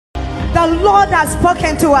the Lord has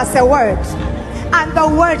spoken to us a word, and the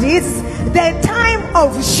word is the time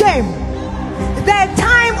of shame, the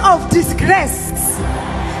time of disgrace,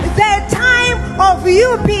 the time of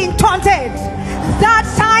you being taunted. That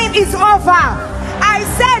time is over. I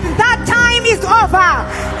said that time is over.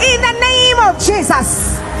 In the name of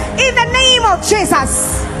Jesus. In the name of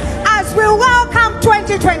Jesus. As we welcome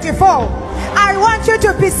 2024, I want you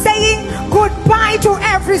to be saying goodbye to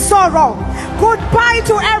every sorrow, goodbye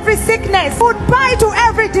to every sickness, goodbye to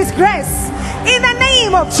every disgrace. In the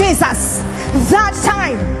name of Jesus. That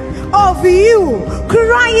time of you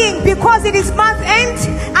crying because it is month end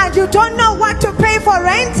and you don't know what to pay for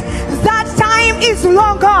rent, that time is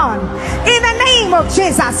long gone. In the name of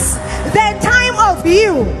Jesus. The time of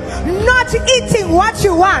you not eating what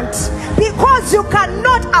you want because you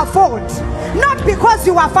cannot afford, not because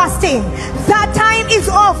you are fasting, that time is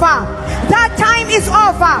over. That time is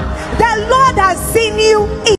over. The Lord has seen you